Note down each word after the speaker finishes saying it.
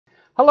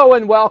Hello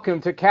and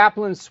welcome to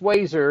Kaplan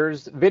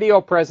Schweser's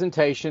video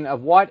presentation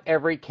of what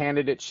every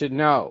candidate should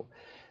know.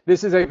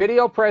 This is a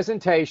video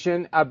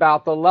presentation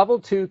about the Level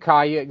II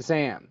CAIA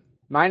exam.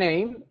 My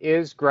name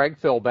is Greg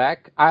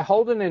Philbeck. I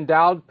hold an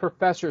endowed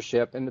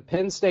professorship in the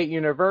Penn State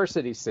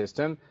University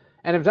system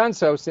and have done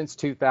so since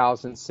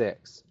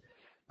 2006.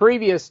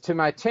 Previous to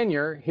my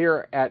tenure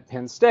here at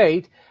Penn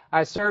State,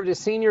 I served as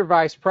Senior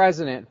Vice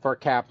President for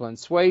Kaplan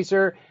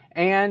Schweser,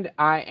 and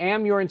I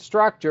am your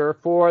instructor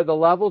for the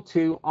Level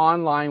II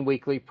online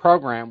weekly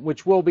program,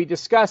 which we'll be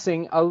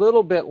discussing a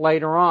little bit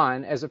later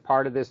on as a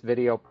part of this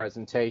video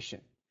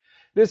presentation.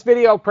 This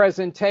video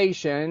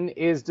presentation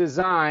is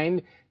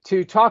designed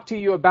to talk to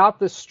you about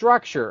the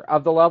structure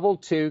of the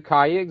Level II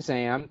CAIA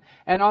exam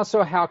and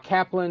also how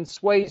Kaplan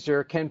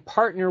Schweser can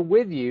partner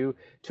with you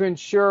to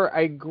ensure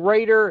a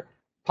greater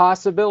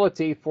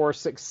possibility for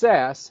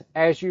success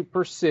as you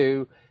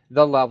pursue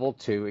the Level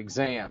II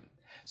exam.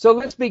 So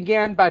let's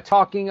begin by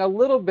talking a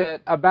little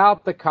bit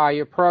about the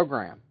CAIA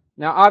program.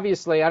 Now,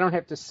 obviously, I don't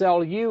have to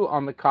sell you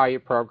on the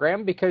CAIA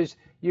program because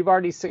you've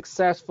already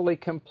successfully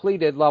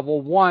completed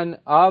Level 1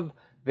 of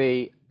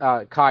the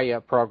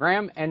CAIA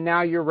program, and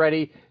now you're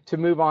ready to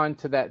move on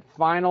to that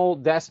final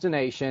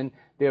destination,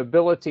 the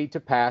ability to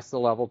pass the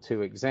Level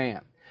II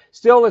exam.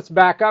 Still, let's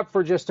back up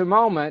for just a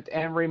moment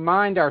and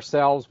remind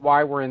ourselves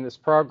why we're in this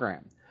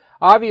program.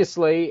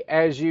 Obviously,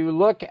 as you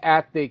look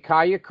at the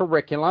CAIA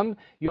curriculum,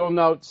 you'll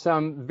note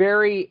some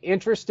very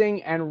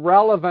interesting and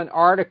relevant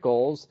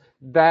articles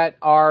that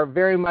are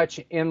very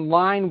much in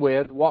line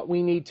with what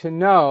we need to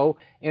know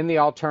in the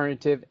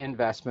alternative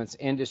investments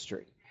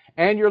industry.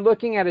 And you're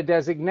looking at a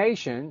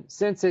designation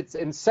since its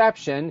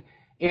inception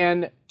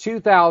in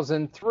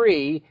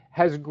 2003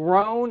 has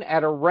grown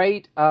at a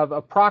rate of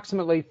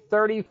approximately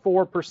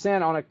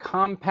 34% on a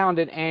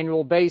compounded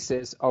annual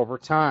basis over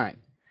time.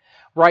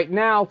 Right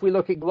now, if we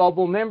look at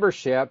global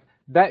membership,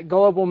 that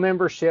global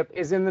membership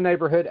is in the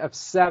neighborhood of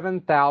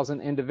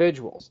 7,000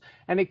 individuals.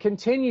 And it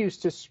continues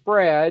to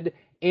spread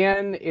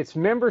in its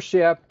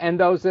membership and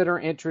those that are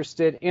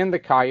interested in the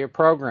CAIA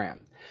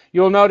program.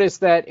 You'll notice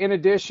that in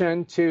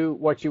addition to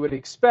what you would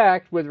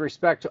expect with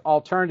respect to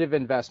alternative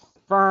investment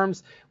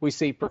firms, we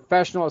see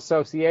professional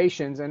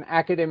associations and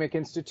academic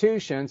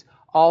institutions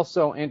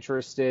also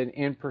interested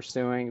in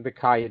pursuing the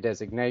CAIA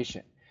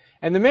designation.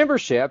 And the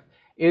membership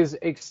is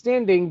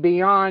extending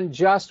beyond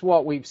just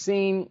what we've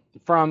seen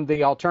from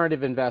the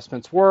alternative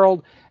investments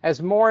world as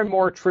more and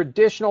more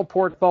traditional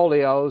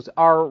portfolios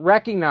are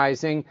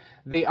recognizing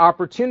the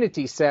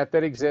opportunity set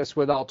that exists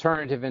with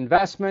alternative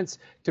investments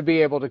to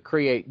be able to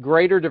create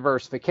greater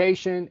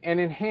diversification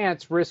and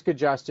enhance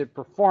risk-adjusted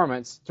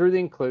performance through the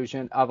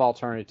inclusion of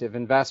alternative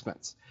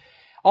investments.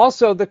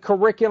 Also, the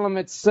curriculum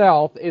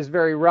itself is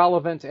very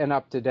relevant and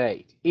up to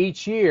date.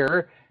 Each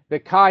year, the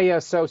CAIA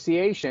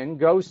Association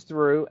goes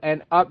through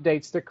and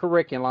updates the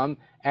curriculum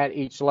at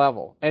each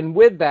level. And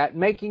with that,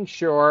 making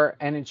sure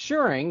and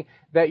ensuring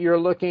that you're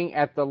looking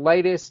at the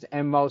latest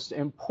and most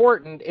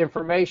important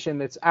information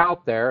that's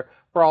out there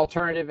for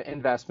alternative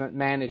investment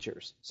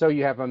managers. So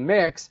you have a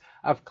mix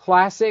of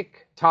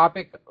classic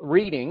topic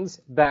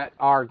readings that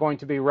are going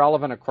to be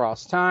relevant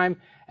across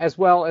time, as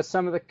well as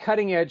some of the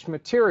cutting-edge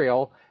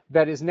material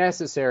that is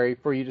necessary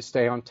for you to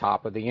stay on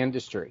top of the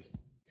industry.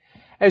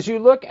 As you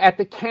look at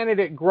the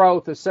candidate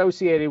growth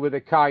associated with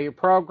the CAIA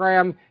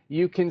program,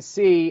 you can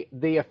see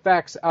the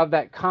effects of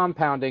that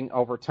compounding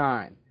over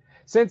time.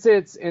 Since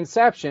its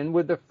inception,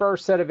 with the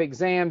first set of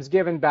exams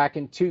given back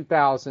in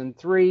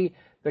 2003,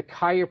 the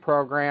CAIA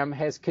program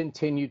has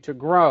continued to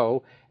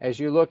grow as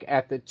you look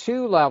at the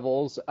two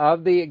levels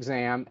of the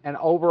exam and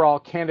overall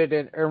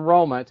candidate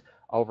enrollment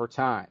over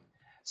time.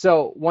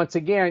 So once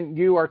again,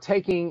 you are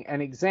taking an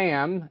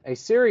exam, a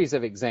series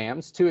of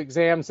exams, two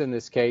exams in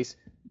this case,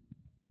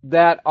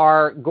 that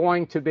are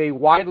going to be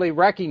widely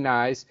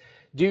recognized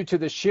due to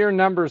the sheer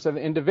numbers of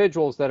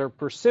individuals that are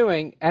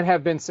pursuing and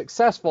have been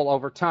successful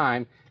over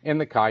time in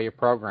the CAIA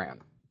program.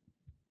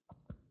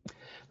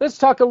 Let's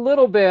talk a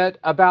little bit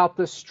about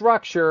the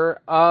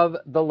structure of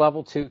the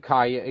Level II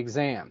CAIA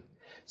exam.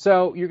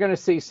 So you're going to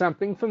see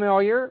something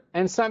familiar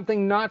and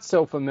something not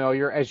so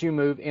familiar as you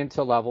move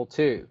into Level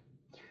II.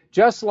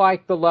 Just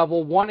like the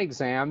Level 1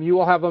 exam, you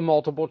will have a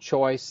multiple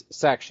choice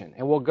section,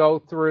 and we'll go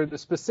through the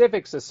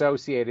specifics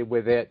associated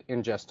with it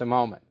in just a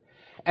moment.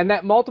 And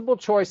that multiple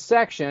choice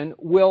section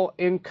will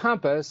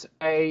encompass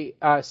a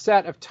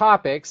set of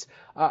topics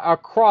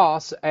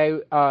across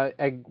a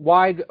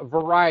wide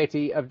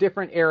variety of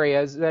different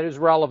areas that is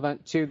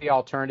relevant to the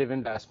alternative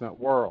investment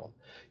world.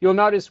 You'll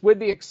notice, with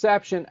the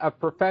exception of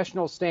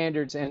professional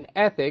standards and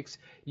ethics,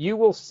 you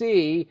will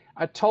see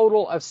a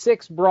total of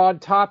 6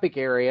 broad topic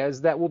areas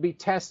that will be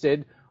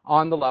tested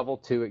on the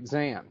Level II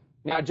exam.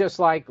 Now, just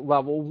like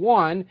Level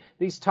 1,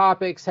 these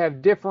topics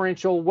have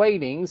differential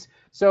weightings,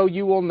 so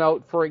you will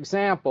note, for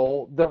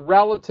example, the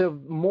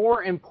relative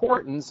more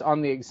importance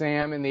on the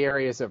exam in the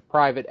areas of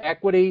private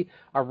equity,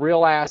 of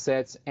real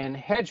assets, and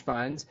hedge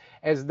funds,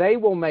 as they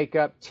will make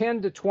up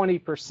 10 to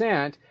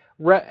 20%,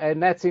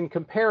 and that's in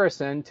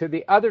comparison to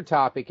the other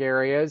topic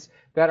areas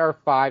that are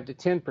 5 to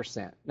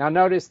 10%. Now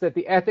notice that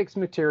the ethics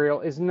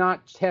material is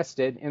not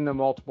tested in the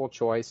multiple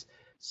choice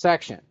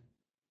section.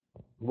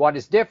 What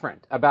is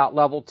different about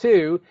level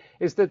 2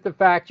 is that the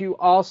fact you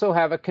also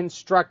have a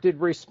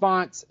constructed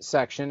response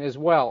section as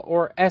well,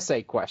 or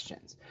essay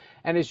questions.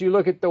 And as you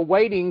look at the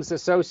weightings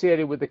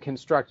associated with the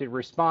constructed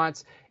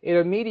response, it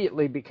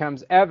immediately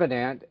becomes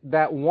evident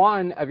that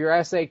one of your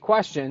essay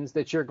questions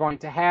that you're going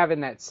to have in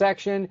that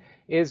section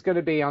is going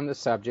to be on the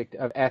subject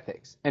of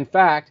ethics. In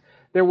fact,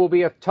 there will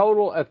be a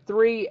total of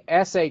 3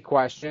 essay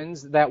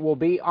questions that will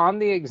be on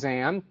the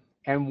exam,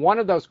 and one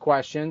of those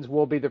questions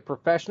will be the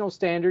professional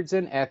standards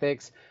in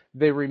ethics.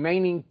 The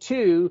remaining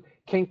 2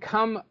 can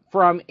come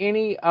from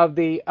any of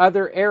the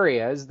other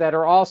areas that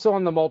are also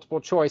on the multiple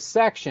choice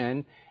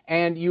section,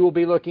 and you will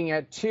be looking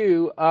at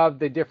 2 of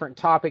the different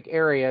topic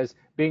areas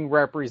being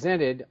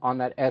represented on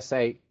that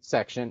essay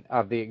section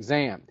of the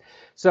exam.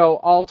 So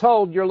all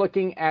told, you're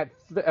looking at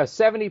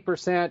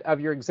 70% of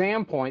your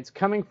exam points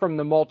coming from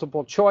the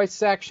multiple choice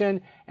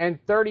section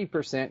and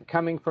 30%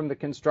 coming from the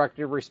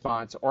constructive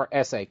response or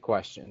essay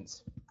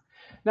questions.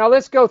 Now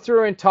let's go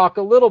through and talk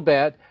a little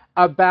bit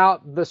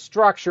about the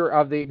structure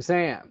of the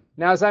exam.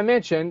 Now, as I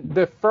mentioned,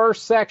 the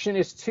first section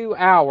is 2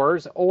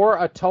 hours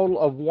or a total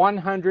of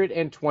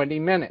 120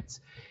 minutes.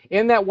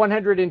 In that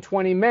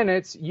 120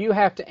 minutes, you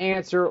have to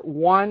answer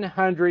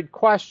 100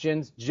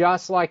 questions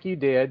just like you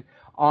did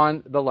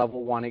on the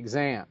level 1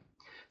 exam.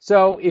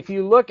 So if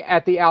you look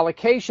at the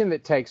allocation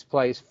that takes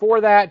place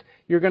for that,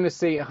 you're going to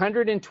see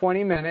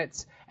 120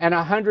 minutes and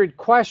 100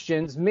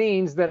 questions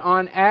means that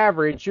on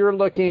average you're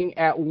looking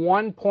at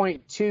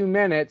 1.2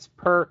 minutes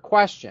per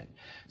question.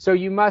 So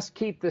you must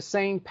keep the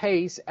same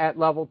pace at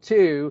level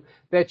 2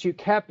 that you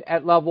kept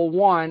at level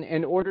 1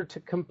 in order to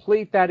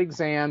complete that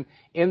exam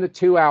in the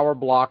 2-hour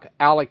block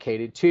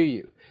allocated to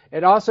you.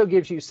 It also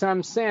gives you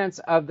some sense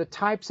of the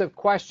types of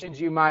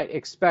questions you might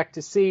expect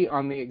to see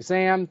on the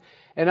exam.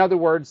 In other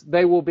words,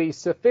 they will be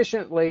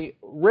sufficiently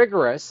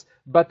rigorous,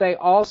 but they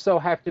also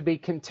have to be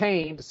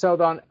contained so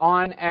that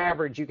on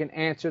average you can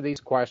answer these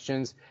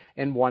questions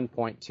in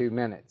 1.2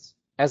 minutes.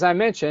 As I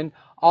mentioned,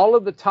 all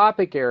of the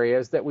topic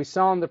areas that we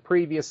saw on the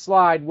previous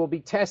slide will be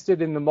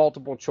tested in the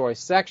multiple choice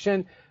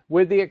section,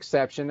 with the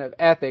exception of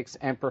ethics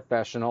and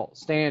professional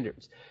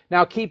standards.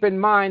 Now keep in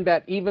mind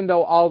that even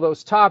though all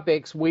those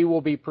topics we will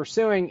be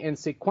pursuing in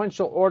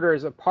sequential order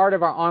as a part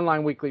of our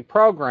online weekly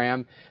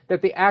program,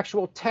 that the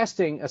actual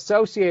testing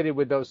associated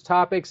with those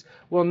topics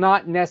will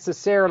not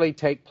necessarily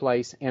take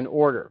place in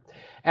order.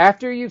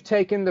 After you've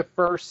taken the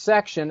first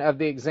section of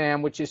the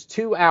exam, which is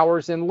 2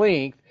 hours in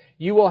length,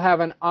 you will have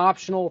an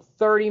optional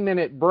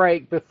 30-minute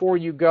break before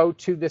you go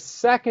to the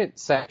second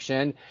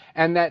section,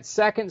 and that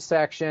second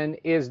section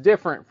is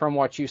different from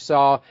what you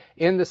saw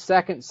in the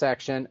second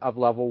section of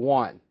level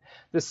 1.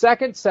 The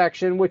second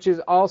section, which is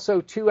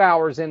also 2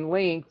 hours in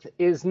length,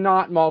 is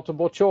not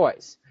multiple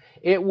choice.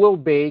 It will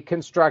be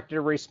constructed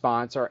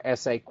response or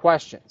essay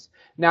questions.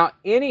 Now,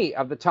 any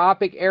of the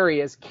topic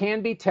areas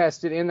can be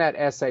tested in that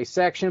essay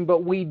section,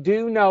 but we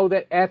do know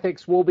that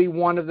ethics will be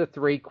one of the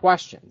 3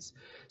 questions.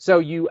 So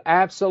you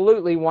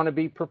absolutely want to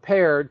be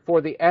prepared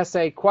for the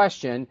essay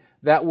question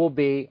that will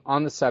be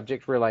on the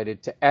subject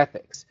related to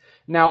ethics.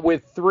 Now,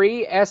 with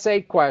 3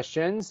 essay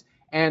questions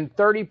and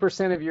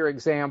 30% of your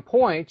exam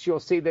points, you'll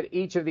see that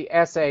each of the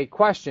essay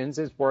questions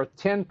is worth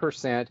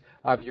 10%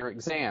 of your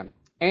exam.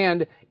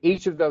 And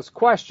each of those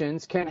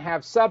questions can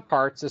have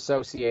subparts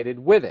associated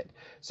with it.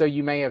 So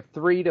you may have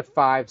 3 to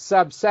 5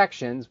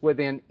 subsections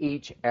within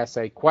each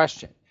essay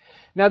question.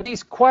 Now,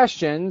 these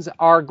questions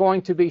are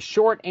going to be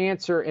short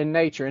answer in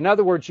nature. In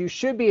other words, you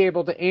should be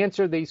able to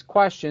answer these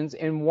questions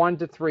in 1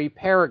 to 3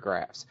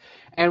 paragraphs.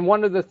 And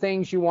one of the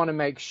things you want to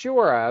make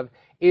sure of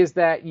is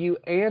that you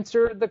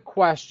answer the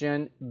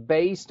question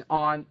based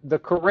on the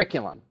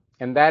curriculum.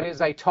 And that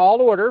is a tall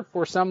order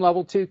for some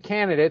level 2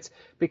 candidates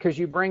because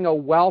you bring a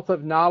wealth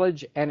of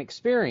knowledge and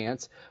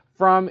experience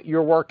from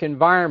your work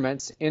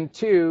environments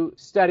into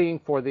studying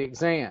for the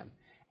exam.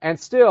 And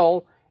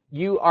still,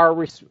 you are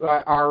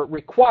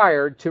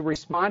required to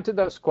respond to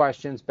those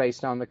questions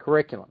based on the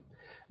curriculum.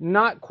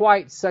 Not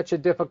quite such a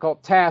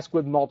difficult task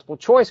with multiple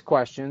choice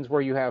questions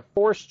where you have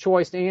forced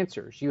choice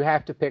answers. You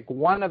have to pick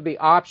one of the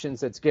options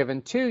that's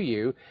given to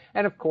you,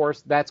 and of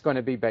course that's going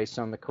to be based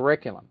on the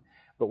curriculum.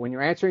 But when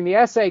you're answering the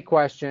essay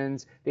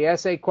questions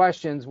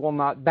will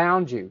not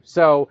bound you.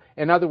 So,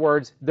 in other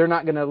words, they're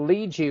not going to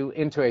lead you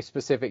into a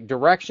specific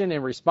direction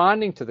in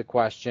responding to the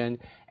question,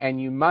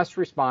 and you must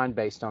respond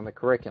based on the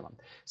curriculum.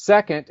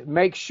 Second,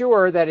 make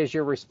sure that as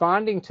you're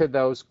responding to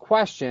those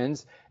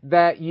questions,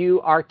 that you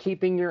are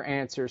keeping your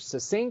answers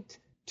succinct,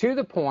 to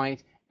the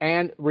point,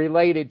 and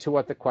related to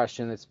what the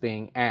question that's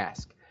being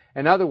asked.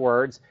 In other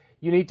words,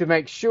 you need to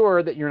make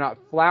sure that you're not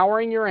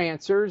flowering your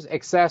answers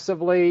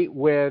excessively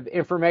with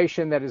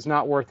information that is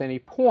not worth any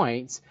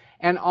points,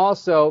 and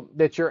also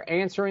that you're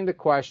answering the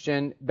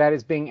question that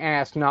is being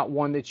asked, not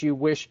one that you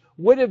wish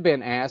would have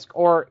been asked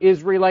or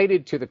is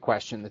related to the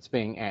question that's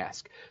being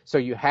asked. So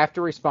you have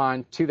to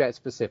respond to that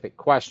specific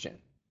question.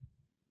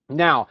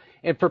 Now,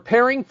 in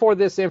preparing for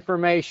this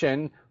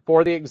information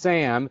for the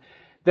exam,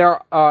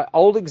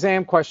 old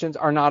exam questions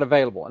are not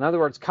available. In other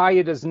words,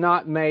 CAIA does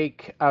not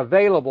make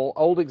available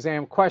old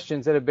exam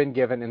questions that have been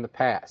given in the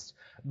past.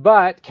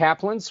 But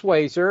Kaplan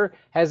Schweser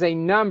has a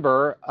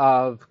number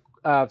of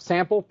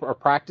sample or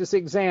practice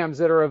exams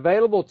that are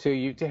available to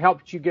you to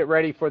help you get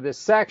ready for this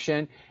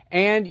section,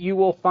 and you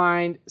will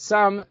find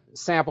some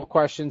sample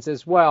questions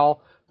as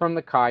well from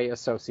the CAIA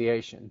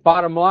Association.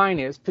 Bottom line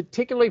is,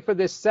 particularly for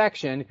this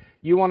section,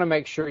 you want to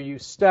make sure you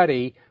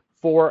study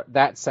for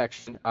that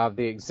section of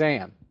the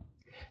exam.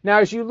 Now,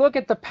 as you look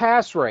at the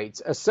pass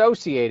rates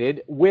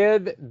associated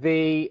with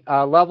the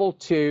Level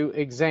 2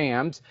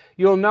 exams,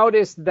 you'll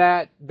notice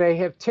that they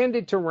have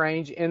tended to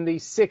range in the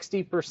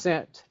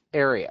 60%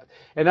 area.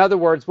 In other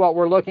words, what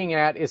we're looking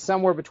at is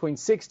somewhere between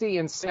 60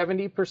 and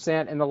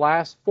 70% in the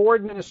last 4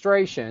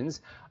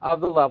 administrations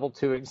of the Level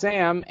 2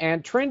 exam,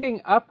 and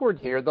trending upward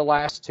here the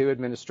last 2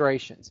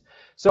 administrations.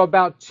 So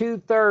about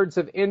 2/3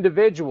 of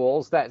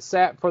individuals that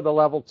sat for the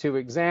Level 2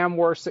 exam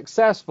were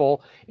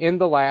successful in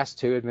the last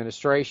 2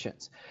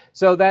 administrations.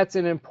 So that's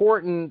an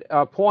important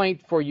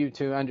point for you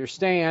to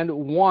understand.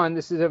 One,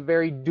 this is a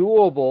very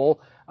doable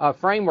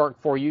framework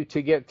for you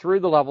to get through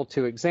the Level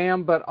 2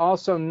 exam, but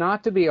also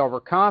not to be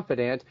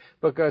overconfident,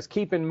 because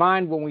keep in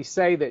mind when we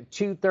say that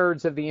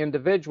 2/3 of the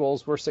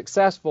individuals were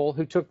successful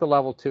who took the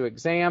Level 2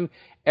 exam,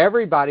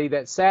 everybody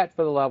that sat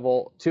for the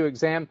Level 2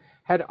 exam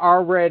had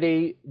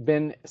already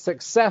been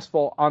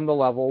successful on the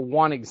Level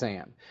 1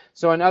 exam.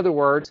 So in other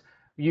words,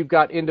 you've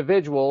got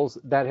individuals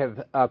that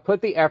have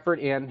put the effort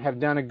in, have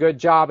done a good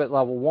job at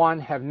Level 1,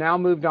 have now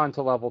moved on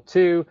to Level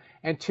 2,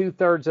 and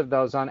 2/3 of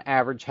those on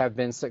average have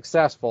been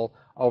successful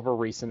over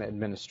recent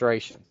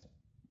administrations.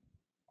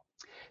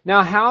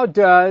 Now, how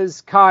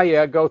does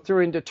CAIA go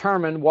through and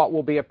determine what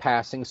will be a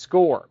passing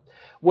score?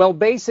 Well,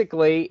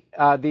 basically,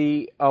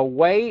 the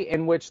way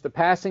in which the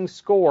passing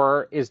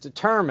score is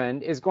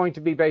determined is going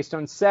to be based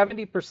on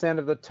 70%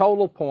 of the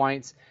total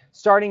points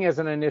starting as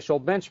an initial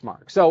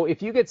benchmark. So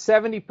if you get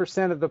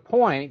 70% of the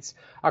points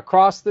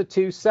across the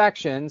 2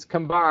 sections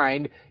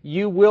combined,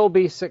 you will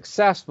be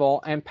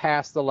successful and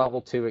pass the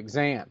Level 2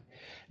 exam.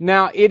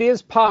 Now, it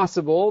is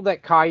possible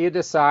that CAIA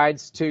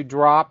decides to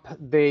drop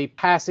the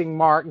passing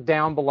mark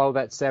down below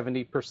that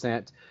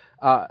 70%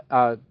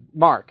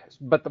 mark.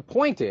 But the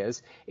point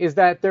is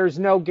that there's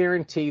no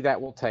guarantee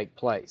that will take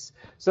place.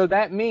 So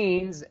that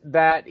means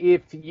that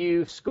if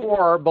you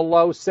score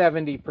below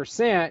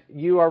 70%,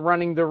 you are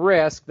running the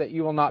risk that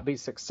you will not be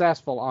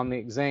successful on the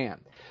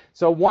exam.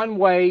 So one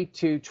way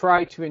to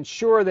try to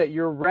ensure that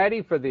you're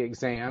ready for the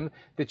exam,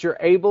 that you're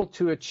able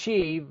to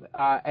achieve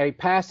a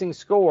passing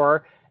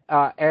score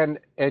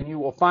and you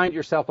will find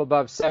yourself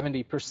above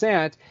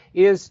 70%,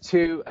 is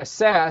to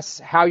assess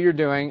how you're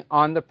doing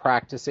on the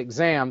practice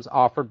exams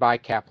offered by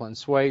Kaplan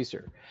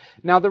Schweser.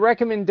 Now, the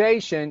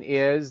recommendation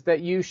is that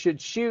you should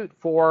shoot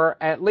for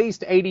at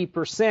least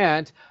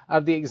 80%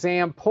 of the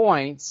exam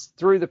points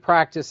through the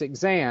practice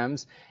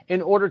exams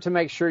in order to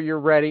make sure you're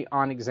ready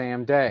on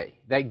exam day.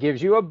 That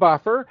gives you a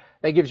buffer.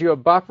 That gives you a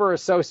buffer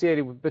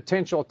associated with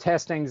potential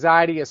test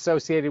anxiety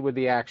associated with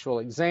the actual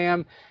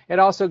exam. It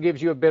also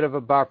gives you a bit of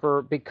a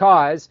buffer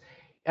because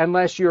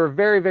unless you're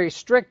very, very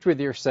strict with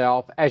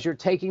yourself as you're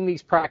taking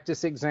these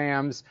practice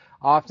exams,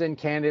 often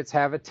candidates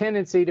have a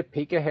tendency to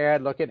peek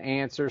ahead, look at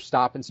answers,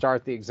 stop and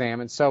start the exam,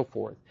 and so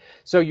forth.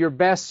 So you're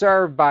best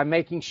served by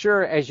making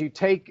sure as you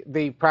take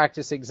the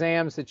practice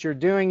exams that you're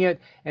doing it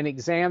in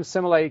exam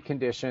simulated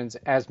conditions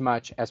as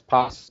much as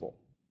possible.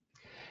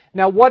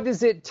 Now, what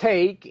does it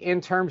take in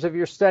terms of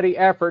your study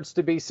efforts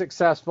to be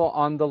successful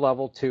on the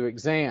Level 2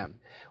 exam?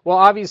 Well,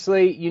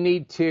 obviously, you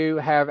need to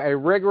have a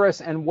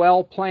rigorous and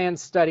well-planned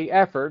study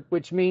effort,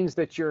 which means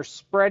that you're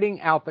spreading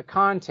out the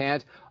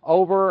content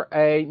over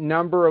a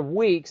number of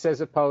weeks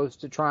as opposed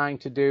to trying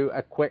to do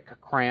a quick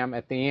cram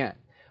at the end.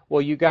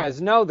 Well, you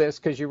guys know this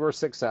because you were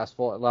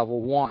successful at Level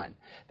 1.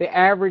 The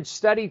average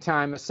study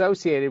time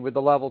associated with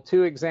the Level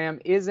 2 exam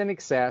is in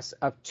excess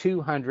of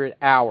 200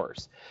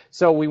 hours.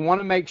 So we want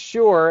to make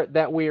sure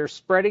that we are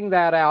spreading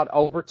that out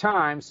over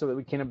time so that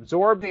we can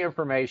absorb the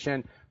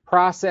information,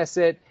 process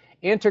it,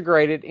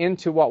 integrate it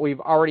into what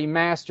we've already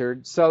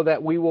mastered so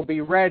that we will be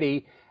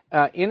ready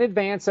in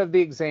advance of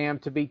the exam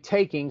to be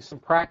taking some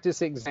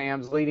practice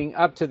exams leading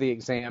up to the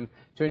exam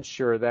to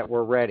ensure that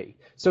we're ready.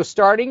 So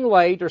starting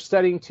late or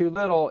studying too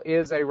little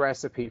is a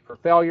recipe for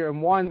failure,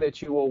 and one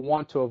that you will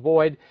want to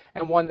avoid,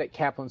 and one that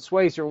Kaplan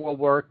Schweser will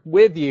work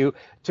with you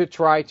to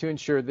try to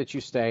ensure that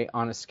you stay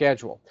on a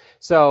schedule.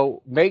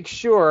 So make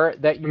sure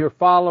that you're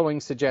following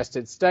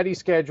suggested study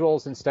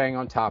schedules and staying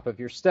on top of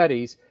your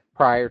studies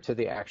prior to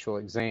the actual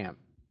exam.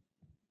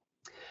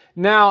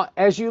 Now,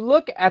 as you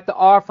look at the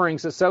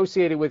offerings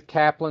associated with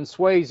Kaplan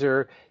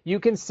Schweser, you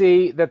can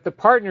see that the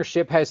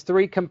partnership has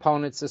 3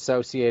 components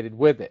associated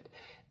with it.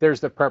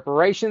 There's the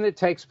preparation that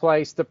takes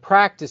place, the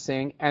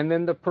practicing, and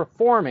then the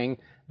performing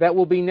that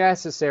will be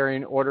necessary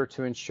in order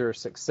to ensure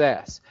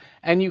success.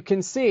 And you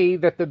can see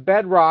that the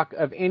bedrock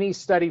of any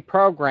study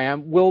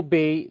program will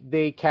be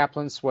the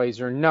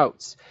Kaplan-Schweser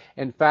notes.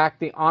 In fact,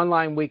 the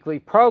online weekly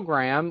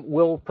program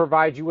will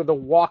provide you with a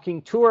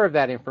walking tour of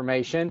that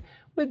information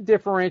with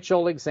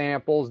differential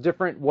examples,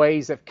 different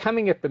ways of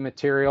coming at the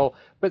material,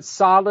 but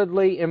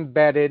solidly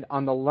embedded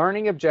on the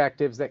learning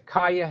objectives that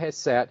CAIA has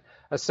set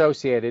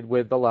associated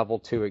with the Level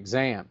 2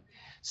 exam.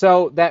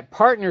 So that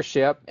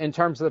partnership in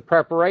terms of the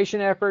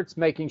preparation efforts,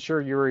 making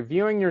sure you're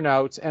reviewing your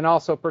notes, and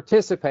also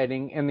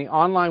participating in the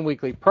online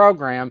weekly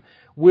program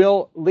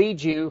will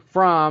lead you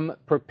from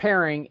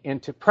preparing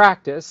into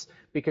practice,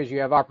 because you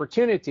have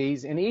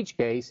opportunities in each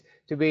case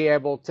to be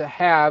able to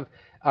have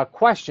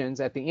questions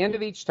at the end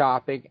of each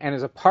topic and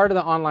as a part of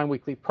the online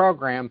weekly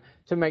program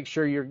to make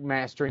sure you're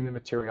mastering the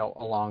material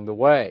along the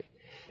way.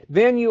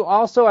 Then you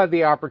also have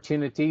the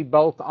opportunity,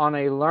 both on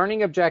a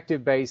learning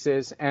objective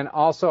basis and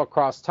also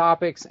across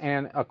topics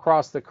and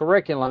across the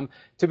curriculum,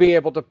 to be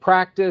able to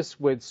practice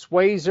with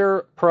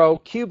Schweser Pro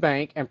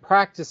QBank and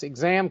practice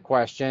exam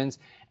questions,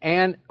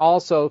 and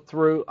also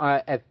through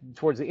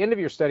towards the end of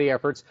your study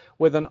efforts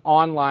with an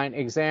online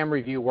exam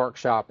review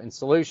workshop and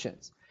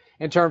solutions.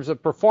 In terms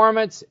of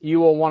performance,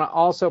 you will want to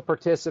also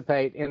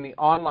participate in the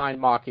online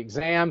mock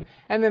exam,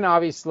 and then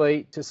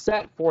obviously to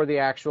set for the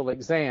actual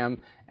exam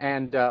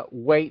and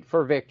wait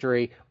for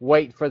victory,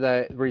 wait for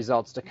the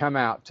results to come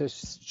out to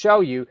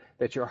show you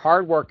that your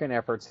hard work and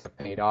efforts have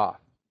paid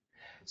off.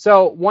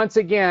 So once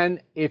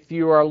again, if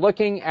you are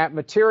looking at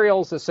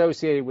materials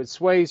associated with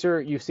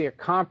Schweser, you see a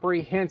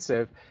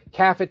comprehensive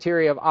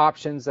cafeteria of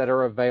options that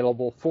are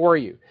available for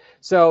you.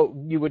 So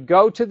you would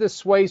go to the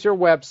Schweser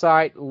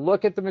website,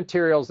 look at the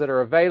materials that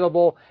are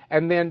available,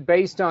 and then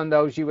based on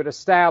those you would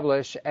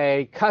establish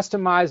a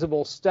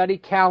customizable study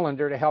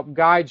calendar to help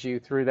guide you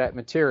through that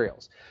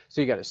materials.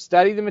 So you got to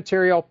study the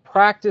material,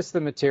 practice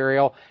the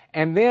material,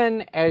 and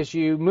then as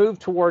you move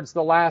towards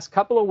the last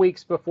couple of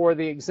weeks before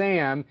the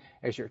exam,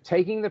 as you're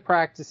taking the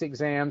practice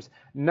exams,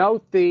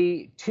 note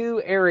the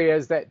two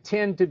areas that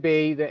tend to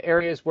be the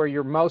areas where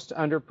you're most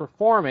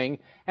underperforming,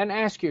 and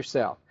ask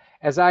yourself,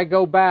 as I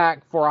go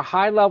back for a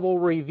high-level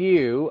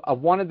review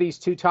of one of these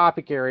two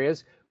topic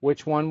areas,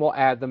 which one will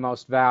add the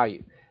most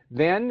value?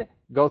 Then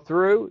go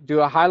through,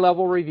 do a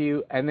high-level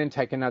review, and then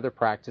take another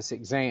practice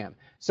exam.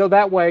 So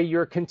that way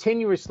you're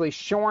continuously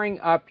shoring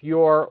up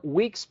your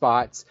weak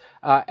spots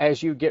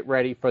as you get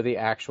ready for the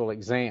actual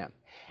exam.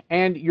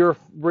 And your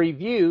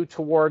review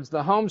towards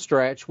the home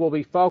stretch will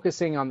be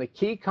focusing on the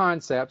key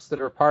concepts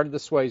that are part of the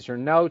Schweser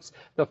notes,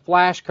 the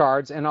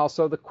flashcards, and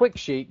also the quick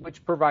sheet,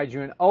 which provides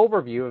you an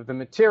overview of the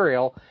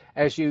material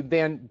as you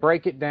then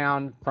break it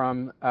down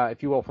from,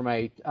 if you will, from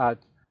a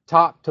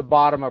top to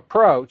bottom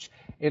approach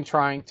in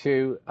trying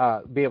to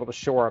be able to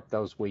shore up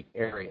those weak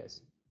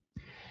areas.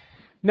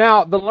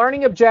 Now, the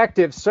learning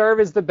objectives serve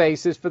as the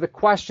basis for the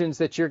questions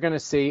that you're going to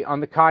see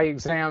on the CAIA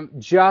exam,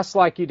 just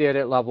like you did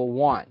at Level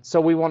 1. So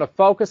we want to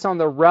focus on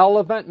the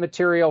relevant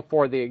material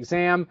for the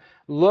exam,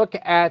 look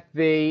at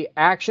the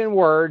action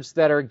words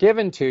that are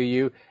given to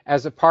you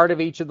as a part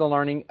of each of the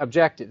learning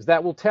objectives.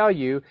 That will tell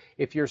you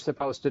if you're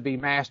supposed to be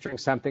mastering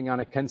something on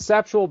a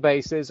conceptual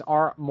basis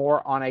or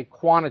more on a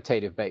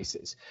quantitative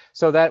basis.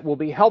 So that will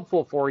be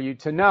helpful for you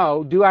to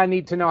know, do I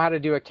need to know how to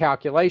do a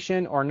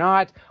calculation or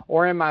not,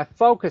 or am I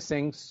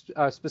focusing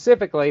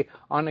specifically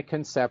on a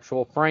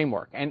conceptual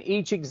framework? And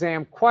each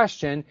exam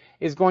question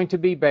is going to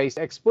be based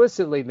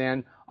explicitly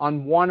then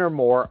on one or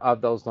more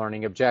of those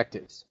learning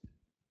objectives.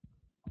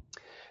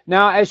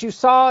 Now, as you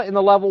saw in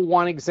the Level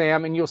 1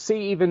 exam, and you'll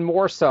see even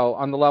more so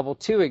on the Level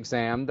 2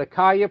 exam, the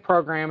CAIA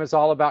program is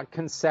all about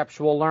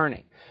conceptual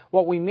learning.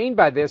 What we mean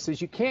by this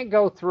is you can't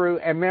go through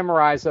and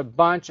memorize a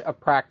bunch of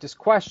practice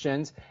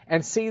questions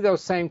and see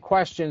those same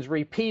questions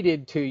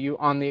repeated to you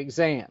on the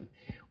exam.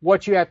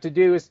 What you have to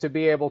do is to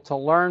be able to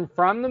learn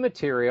from the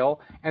material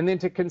and then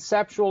to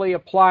conceptually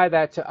apply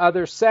that to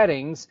other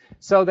settings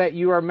so that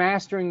you are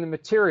mastering the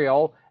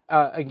material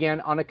again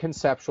on a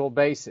conceptual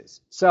basis.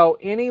 So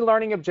any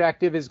learning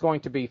objective is going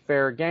to be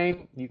fair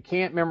game. You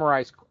can't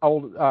memorize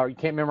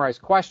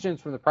questions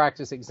from the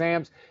practice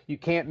exams. You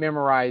can't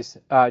memorize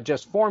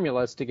just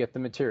formulas to get the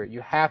material.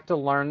 You have to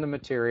learn the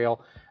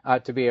material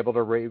to be able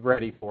to be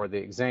ready for the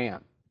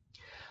exam.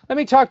 Let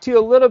me talk to you a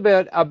little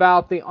bit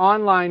about the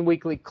online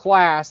weekly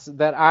class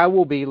that I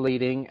will be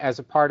leading as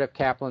a part of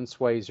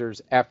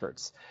Kaplan-Schweser's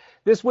efforts.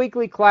 This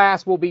weekly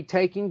class will be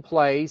taking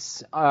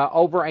place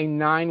over a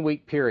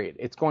 9-week period.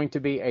 It's going to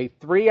be a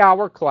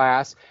 3-hour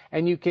class,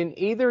 and you can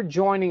either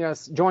join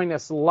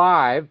us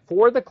live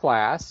for the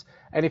class,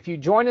 and if you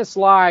join us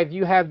live,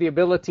 you have the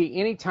ability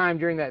anytime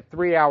during that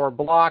 3-hour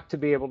block to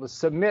be able to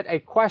submit a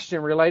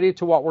question related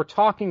to what we're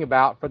talking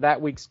about for that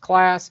week's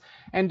class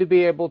and to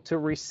be able to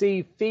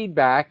receive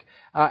feedback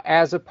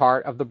as a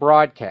part of the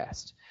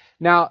broadcast.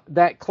 Now,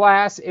 that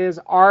class is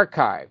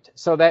archived,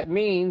 so that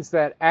means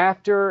that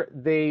after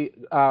the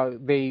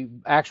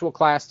actual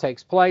class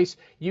takes place,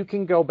 you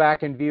can go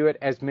back and view it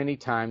as many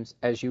times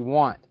as you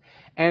want.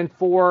 and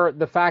for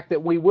the fact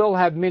that we will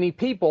have many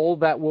people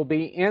that will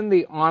be in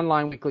the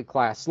online weekly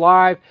class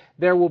live.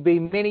 There will be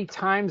many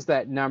times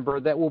that number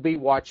that will be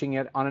watching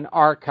it on an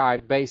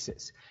archive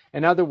basis.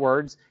 In other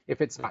words,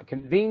 if it's not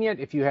convenient,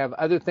 if you have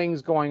other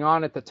things going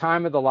on at the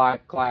time of the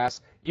live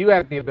class, you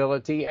have the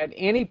ability at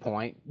any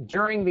point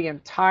during the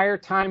entire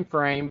time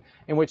frame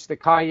in which the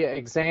CAIA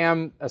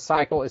exam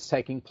cycle is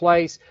taking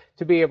place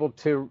to be able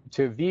to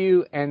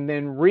view and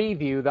then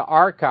review the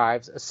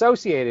archives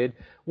associated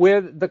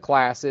with the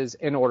classes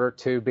in order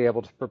to be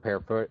able to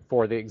prepare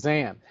for the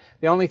exam.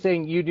 The only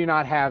thing you do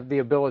not have the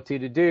ability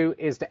to do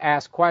is to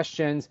ask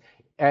questions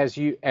as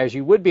you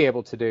would be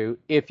able to do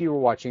if you were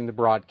watching the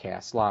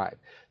broadcast live.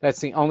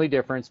 That's the only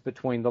difference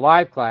between the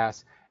live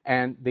class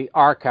and the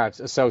archives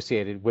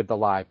associated with the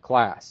live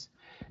class.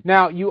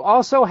 Now, you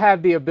also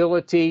have the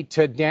ability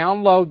to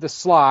download the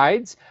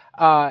slides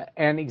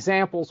and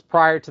examples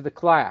prior to the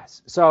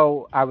class.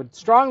 So I would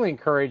strongly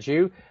encourage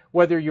you,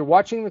 whether you're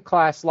watching the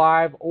class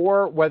live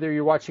or whether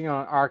you're watching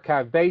on an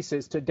archive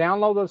basis, to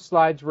download those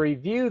slides,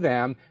 review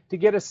them to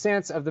get a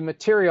sense of the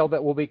material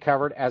that will be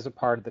covered as a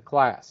part of the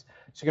class.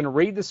 So you're going to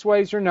read the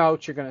Schweser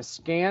notes, you're going to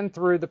scan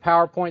through the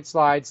PowerPoint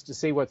slides to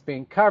see what's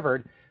being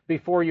covered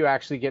before you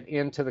actually get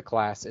into the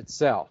class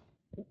itself.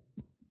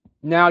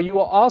 Now, you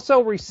will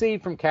also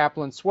receive from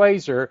Kaplan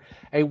Schweser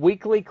a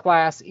weekly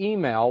class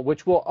email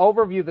which will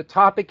overview the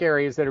topic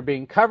areas that are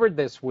being covered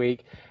this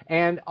week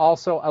and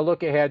also a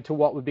look ahead to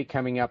what would be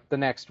coming up the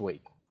next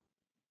week.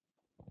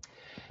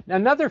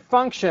 Another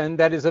function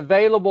that is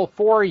available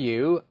for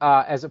you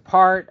as a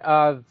part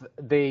of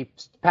the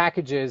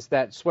packages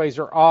that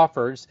Schweser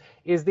offers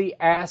is the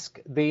Ask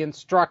the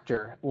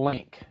Instructor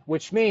link,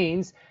 which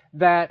means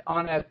that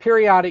on a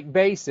periodic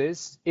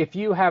basis, if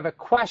you have a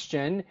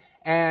question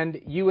and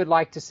you would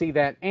like to see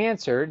that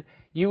answered,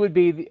 you would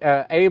be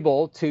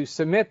able to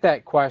submit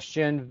that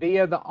question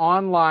via the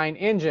online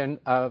engine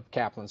of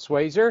Kaplan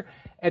Schweser,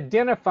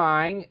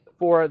 identifying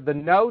for the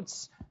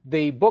notes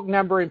the book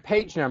number and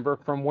page number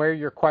from where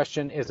your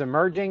question is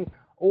emerging,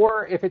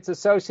 or if it's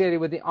associated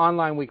with the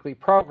online weekly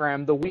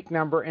program, the week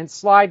number and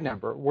slide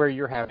number where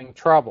you're having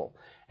trouble,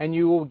 and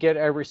you will get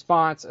a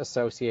response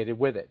associated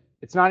with it.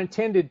 It's not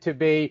intended to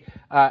be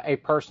a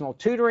personal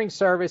tutoring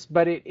service,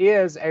 but it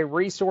is a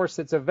resource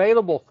that's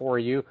available for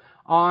you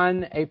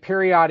on a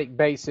periodic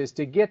basis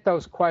to get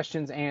those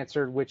questions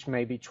answered which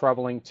may be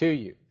troubling to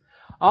you.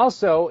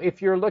 Also,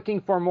 if you're looking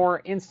for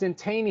more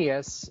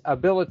instantaneous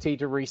ability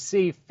to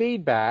receive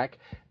feedback,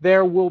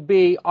 there will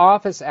be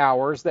office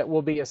hours that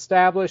will be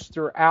established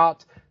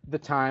throughout the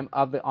time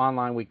of the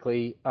online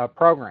weekly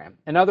program.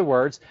 In other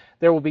words,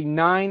 there will be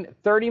 9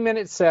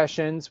 30-minute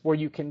sessions where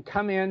you can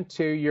come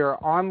into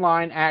your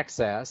online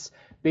access,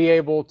 be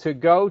able to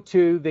go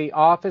to the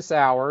office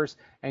hours,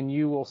 and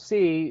you will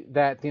see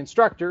that the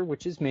instructor,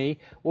 which is me,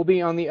 will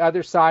be on the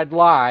other side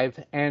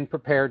live and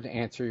prepared to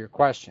answer your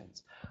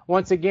questions.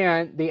 Once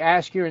again, the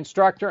Ask Your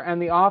Instructor and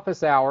the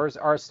office hours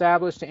are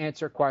established to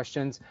answer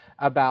questions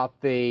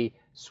about the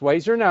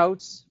Schweser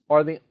notes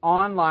or the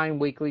online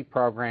weekly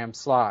program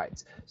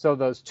slides. So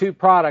those two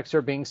products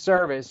are being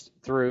serviced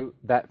through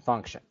that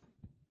function.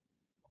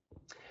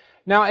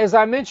 Now, as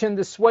I mentioned,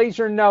 the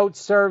Schweser note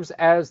serves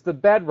as the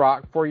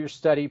bedrock for your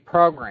study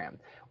program.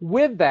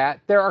 With that,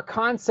 there are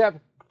concept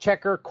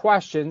checker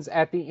questions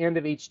at the end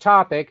of each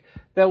topic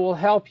that will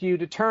help you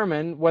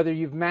determine whether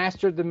you've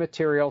mastered the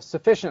material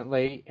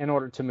sufficiently in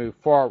order to move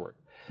forward.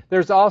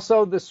 There's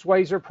also the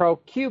Schweser Pro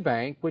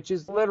QBank, which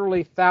is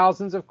literally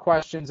thousands of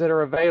questions that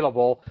are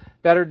available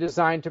that are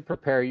designed to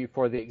prepare you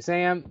for the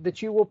exam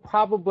that you will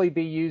probably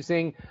be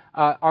using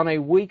on a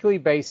weekly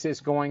basis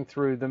going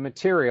through the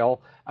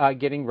material,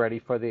 getting ready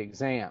for the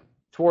exam.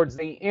 Towards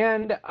the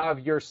end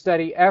of your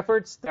study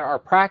efforts, there are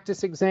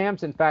practice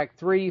exams. In fact,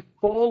 3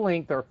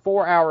 full-length or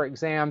 4-hour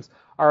exams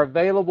are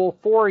available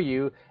for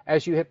you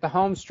as you hit the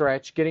home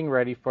stretch getting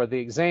ready for the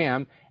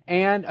exam,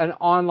 and an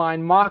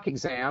online mock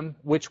exam,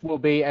 which will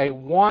be a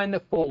 1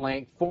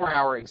 full-length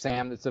 4-hour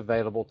exam that's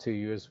available to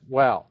you as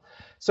well.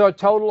 So a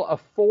total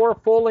of 4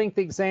 full-length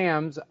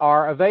exams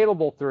are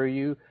available for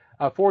you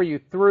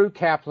through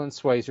Kaplan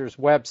Schweser's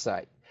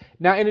website.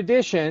 Now, in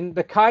addition,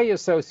 the CAIA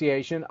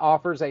Association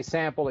offers a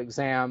sample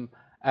exam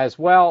as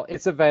well.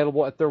 It's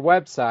available at their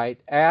website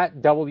at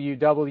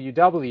www.caia.org.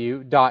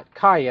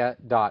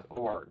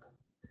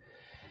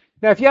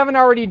 Now, if you haven't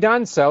already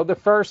done so, the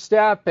first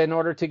step in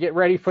order to get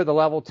ready for the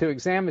Level 2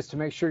 exam is to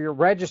make sure you're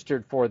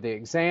registered for the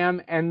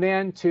exam, and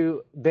then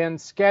to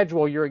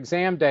schedule your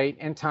exam date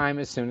and time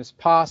as soon as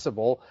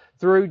possible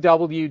through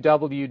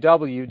www.vue.com.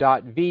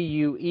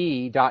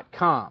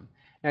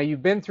 Now,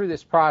 you've been through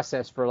this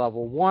process for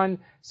Level 1,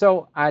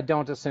 so I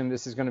don't assume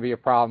this is going to be a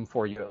problem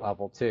for you at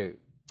Level 2.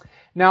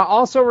 Now,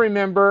 also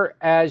remember,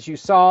 as you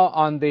saw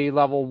on the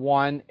Level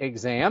 1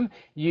 exam,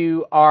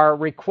 you are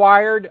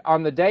required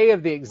on the day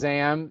of the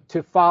exam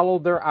to follow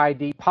their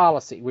ID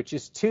policy, which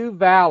is 2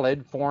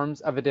 valid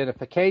forms of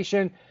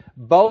identification.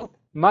 Both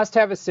must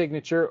have a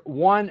signature,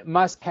 one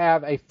must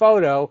have a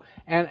photo,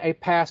 and a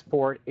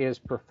passport is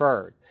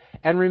preferred.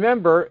 And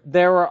remember,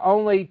 there are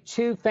only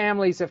 2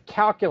 families of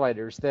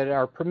calculators that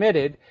are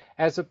permitted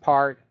as a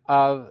part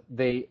of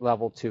the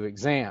Level 2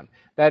 exam.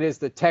 That is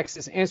the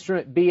Texas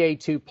Instrument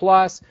BA2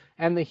 Plus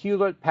and the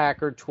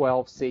Hewlett-Packard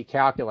 12C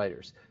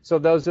calculators. So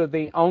those are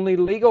the only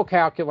legal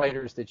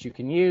calculators that you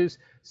can use,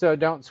 so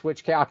don't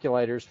switch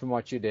calculators from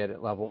what you did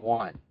at Level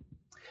 1.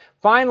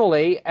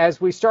 Finally, as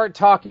we start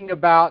talking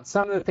about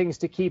some of the things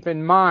to keep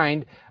in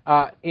mind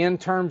in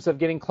terms of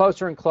getting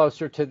closer and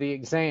closer to the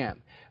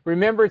exam,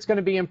 remember it's going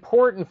to be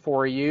important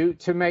for you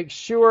to make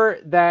sure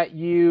that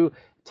you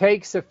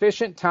take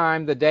sufficient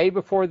time the day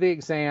before the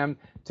exam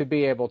to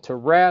be able to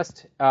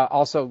rest,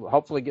 also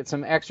hopefully get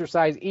some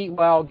exercise, eat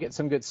well, get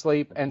some good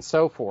sleep, and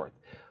so forth.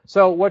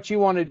 So what you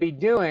want to be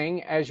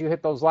doing as you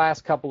hit those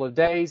last couple of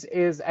days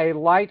is a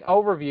light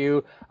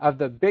overview of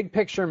the big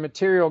picture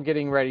material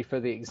getting ready for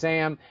the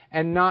exam,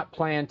 and not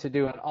plan to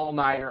do an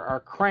all-nighter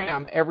or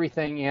cram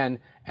everything in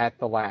at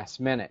the last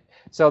minute.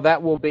 So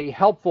that will be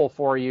helpful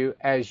for you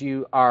as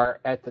you are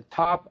at the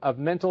top of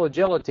mental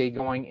agility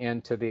going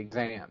into the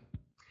exam.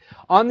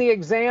 On the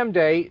exam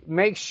day,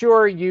 make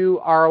sure you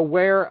are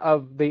aware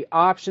of the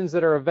options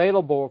that are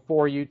available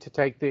for you to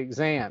take the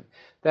exam.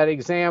 That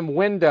exam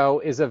window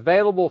is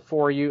available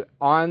for you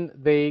on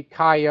the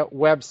CAIA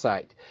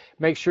website.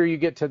 Make sure you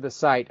get to the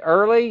site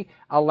early,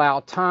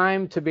 allow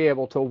time to be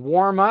able to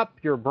warm up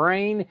your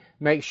brain,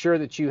 make sure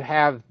that you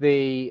have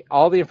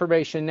all the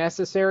information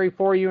necessary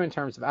for you in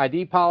terms of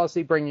ID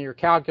policy, bringing your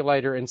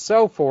calculator and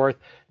so forth,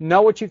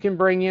 know what you can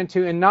bring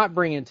into and not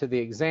bring into the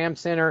exam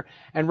center,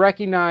 and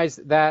recognize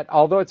that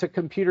although it's a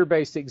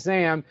computer-based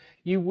exam,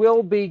 you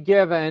will be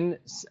given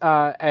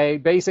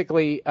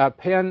basically a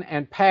pen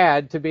and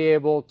pad to be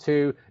able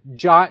to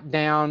jot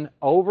down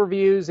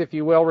overviews, if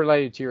you will,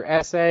 related to your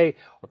essay,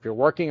 or if you're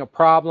working a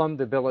problem,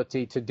 the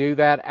ability to do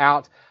that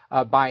out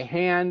by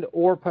hand,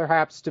 or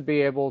perhaps to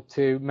be able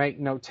to make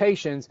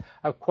notations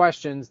of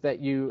questions that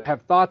you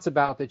have thoughts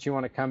about that you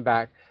want to come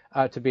back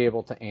to be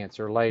able to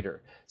answer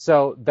later.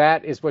 So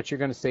that is what you're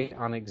going to see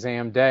on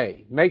exam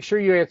day. Make sure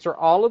you answer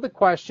all of the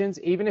questions,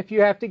 even if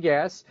you have to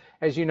guess.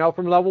 As you know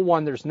from Level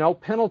 1, there's no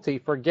penalty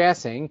for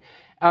guessing.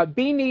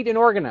 Be neat and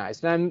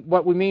organized. And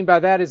what we mean by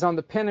that is on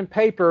the pen and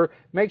paper,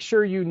 make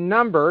sure you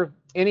number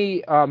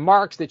any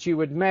marks that you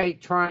would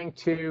make trying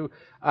to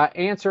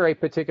answer a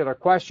particular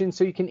question,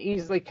 so you can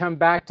easily come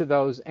back to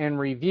those and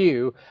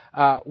review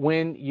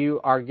when you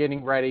are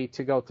getting ready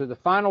to go through the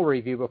final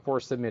review before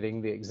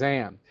submitting the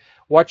exam.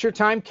 Watch your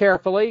time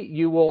carefully.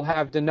 You will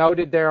have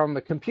denoted there on the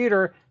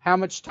computer how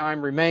much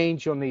time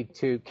remains. You'll need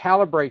to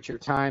calibrate your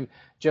time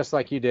just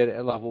like you did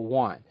at Level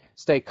 1.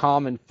 Stay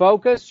calm and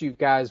focused. You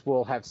guys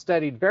will have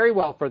studied very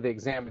well for the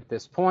exam at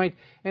this point.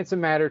 It's a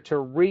matter to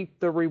reap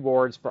the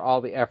rewards for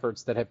all the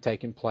efforts that have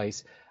taken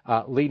place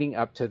leading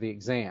up to the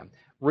exam.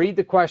 Read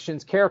the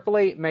questions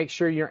carefully. Make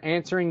sure you're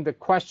answering the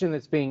question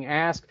that's being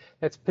asked.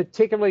 That's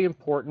particularly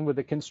important with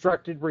the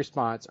constructed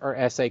response or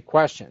essay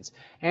questions.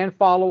 And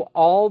follow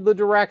all the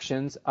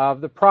directions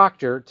of the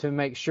proctor to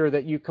make sure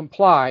that you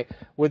comply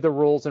with the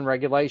rules and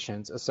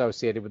regulations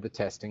associated with the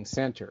testing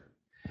center.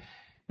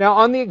 Now,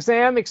 on the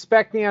exam,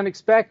 expect the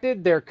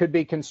unexpected. There could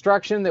be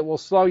construction that will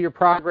slow your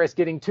progress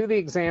getting to the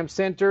exam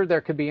center.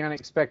 There could be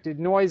unexpected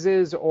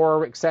noises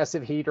or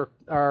excessive heat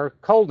or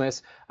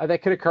coldness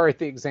that could occur at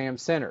the exam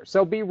center.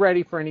 So be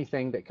ready for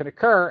anything that could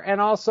occur, and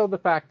also the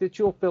fact that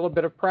you'll feel a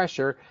bit of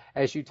pressure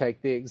as you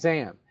take the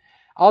exam.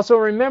 Also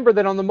remember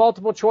that on the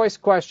multiple choice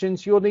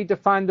questions, you'll need to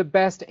find the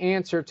best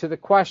answer to the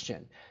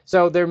question.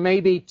 So there may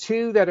be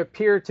 2 that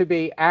appear to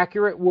be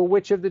accurate. Well,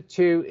 which of the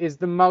 2 is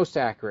the most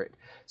accurate?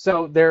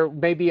 So there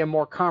may be a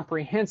more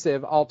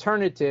comprehensive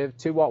alternative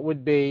to what would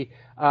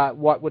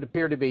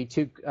appear to be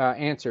 2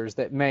 answers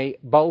that may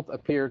both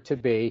appear to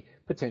be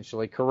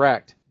potentially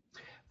correct.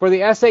 For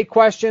the essay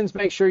questions,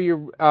 make sure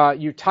you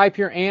type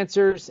your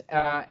answers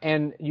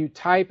and you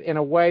type in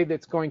a way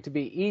that's going to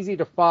be easy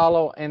to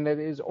follow and that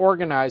is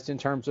organized in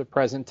terms of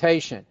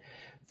presentation.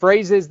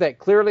 Phrases that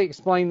clearly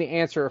explain the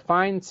answer are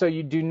fine, so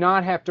you do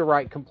not have to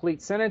write complete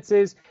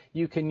sentences.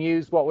 You can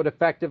use what would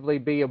effectively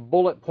be a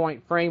bullet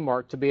point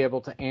framework to be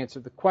able to answer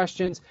the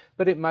questions,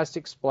 but it must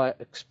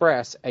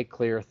express a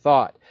clear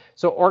thought.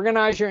 So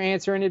organize your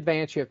answer in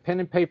advance. You have pen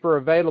and paper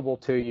available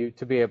to you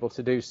to be able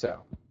to do so.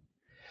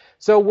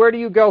 So where do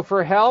you go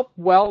for help?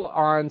 Well,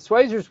 on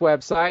Schweser's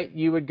website,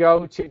 you would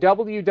go to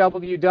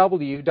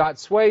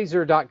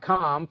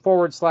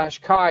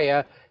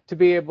www.schweser.com/CAIA to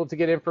be able to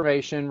get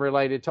information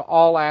related to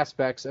all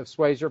aspects of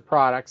Schweser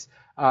products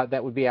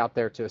that would be out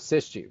there to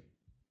assist you.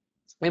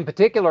 In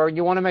particular,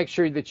 you want to make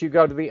sure that you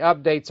go to the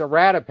Updates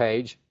Errata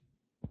page,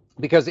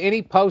 because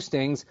any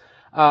postings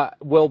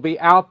will be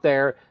out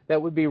there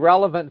that would be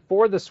relevant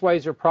for the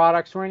Schweser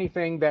products or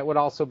anything that would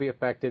also be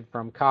affected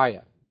from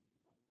CAIA.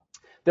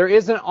 There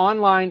is an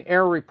online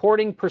error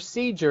reporting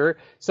procedure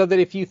so that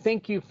if you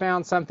think you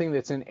found something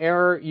that's an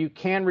error, you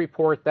can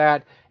report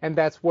that, and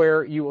that's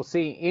where you will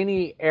see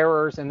any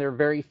errors, and there are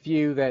very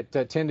few that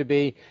tend to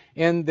be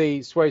in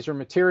the Schweser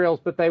materials,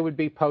 but they would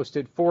be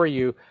posted for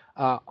you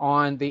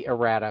on the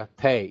errata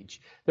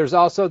page. There's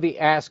also the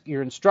Ask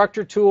Your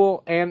Instructor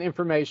tool and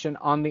information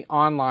on the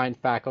online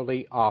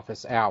faculty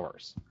office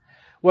hours.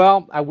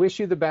 Well, I wish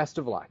you the best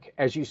of luck.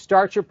 As you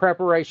start your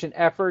preparation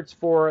efforts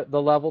for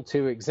the Level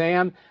 2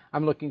 exam,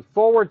 I'm looking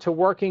forward to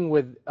working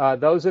with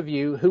those of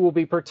you who will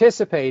be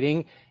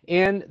participating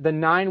in the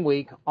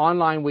 9-week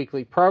online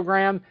weekly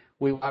program.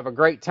 We will have a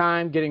great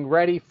time getting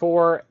ready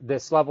for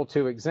this Level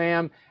 2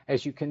 exam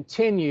as you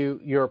continue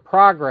your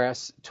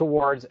progress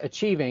towards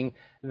achieving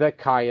the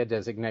CAIA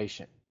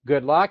designation.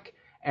 Good luck,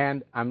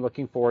 and I'm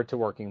looking forward to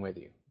working with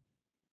you.